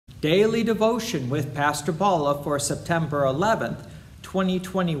Daily Devotion with Pastor Balla for September 11th,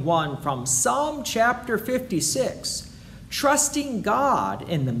 2021 from Psalm chapter 56, Trusting God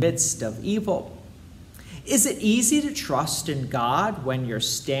in the Midst of Evil. Is it easy to trust in God when you're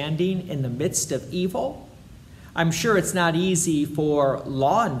standing in the midst of evil? I'm sure it's not easy for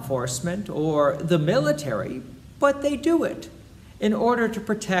law enforcement or the military, but they do it in order to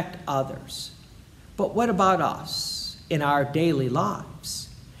protect others. But what about us in our daily lives?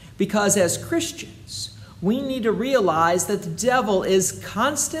 Because as Christians, we need to realize that the devil is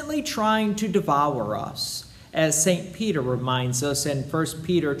constantly trying to devour us, as St. Peter reminds us in 1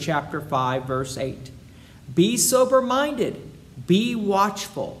 Peter chapter 5, verse 8. Be sober-minded, be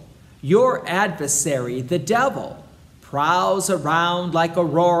watchful. Your adversary, the devil, prowls around like a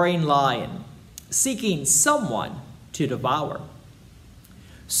roaring lion, seeking someone to devour.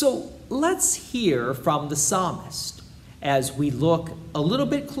 So let's hear from the psalmist as we look a little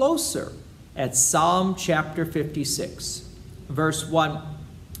bit closer at Psalm chapter 56, verse 1.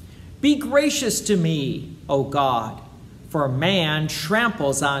 Be gracious to me, O God, for man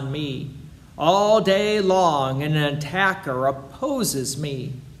tramples on me. All day long an attacker opposes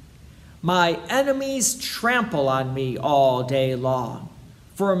me. My enemies trample on me all day long,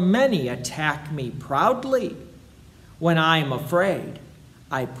 for many attack me proudly. When I am afraid,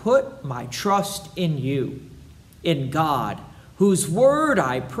 I put my trust in you. In God, whose word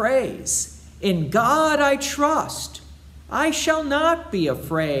I praise, in God I trust. I shall not be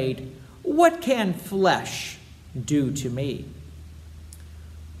afraid. What can flesh do to me?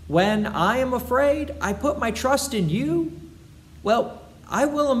 When I am afraid, I put my trust in you. Well, I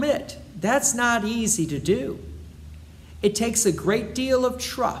will admit, that's not easy to do. It takes a great deal of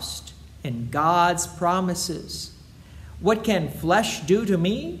trust in God's promises. What can flesh do to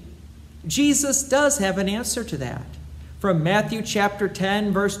me? Jesus does have an answer to that. From Matthew chapter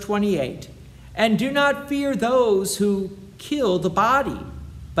 10, verse 28. And do not fear those who kill the body,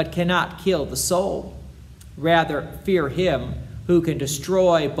 but cannot kill the soul. Rather, fear him who can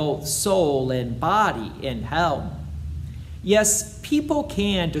destroy both soul and body in hell. Yes, people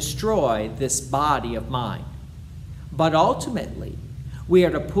can destroy this body of mine, but ultimately, we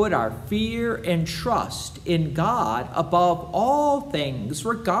are to put our fear and trust in God above all things,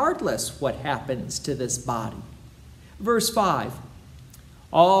 regardless what happens to this body. Verse 5,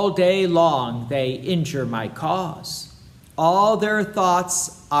 all day long they injure my cause. All their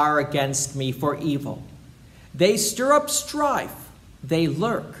thoughts are against me for evil. They stir up strife, they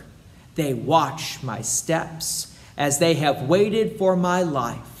lurk, they watch my steps, as they have waited for my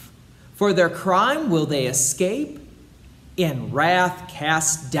life. For their crime will they escape? In wrath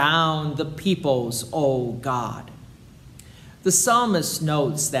cast down the peoples, O God. The psalmist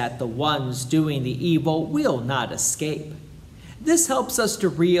notes that the ones doing the evil will not escape. This helps us to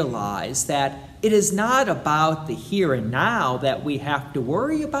realize that it is not about the here and now that we have to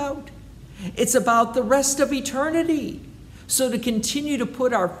worry about. It's about the rest of eternity. So to continue to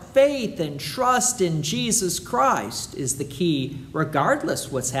put our faith and trust in Jesus Christ is the key,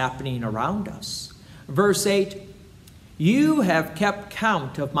 regardless what's happening around us. Verse 8, you have kept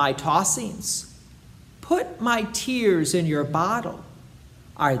count of my tossings. Put my tears in your bottle.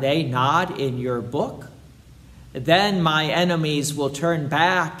 Are they not in your book? Then my enemies will turn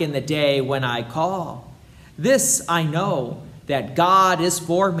back in the day when I call. This I know, that God is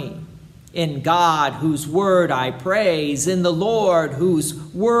for me. In God, whose word I praise, in the Lord, whose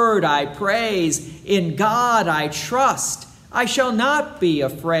word I praise, in God I trust. I shall not be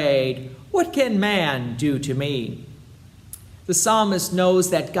afraid. What can man do to me? The psalmist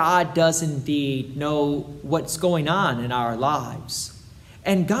knows that God does indeed know what's going on in our lives.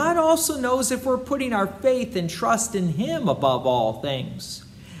 And God also knows if we're putting our faith and trust in him above all things.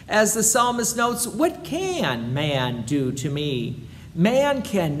 As the psalmist notes, what can man do to me? Man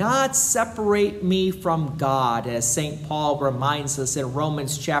cannot separate me from God, as St. Paul reminds us in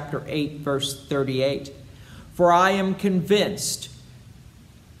Romans chapter 8, verse 38. For I am convinced,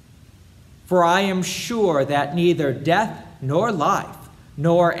 for I am sure that neither death nor life,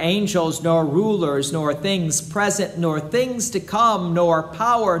 nor angels, nor rulers, nor things present, nor things to come, nor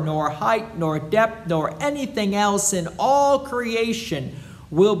power, nor height, nor depth, nor anything else in all creation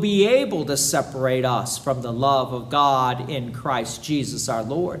will be able to separate us from the love of God in Christ Jesus our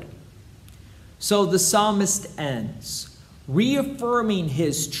Lord. So the psalmist ends, reaffirming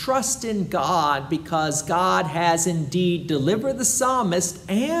his trust in God because God has indeed delivered the psalmist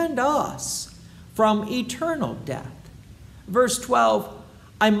and us from eternal death. Verse 12,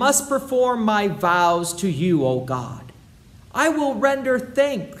 I must perform my vows to you, O God. I will render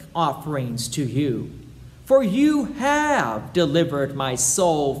thank offerings to you. For you have delivered my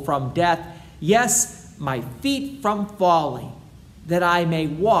soul from death, yes, my feet from falling, that I may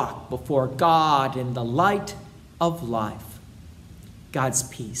walk before God in the light of life. God's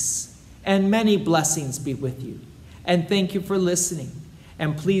peace and many blessings be with you. And thank you for listening.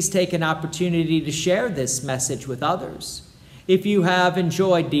 And please take an opportunity to share this message with others. If you have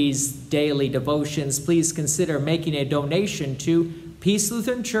enjoyed these daily devotions, please consider making a donation to Peace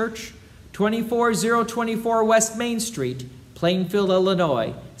Lutheran Church, 24024 West Main Street, Plainfield,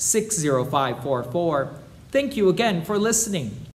 Illinois, 60544. Thank you again for listening.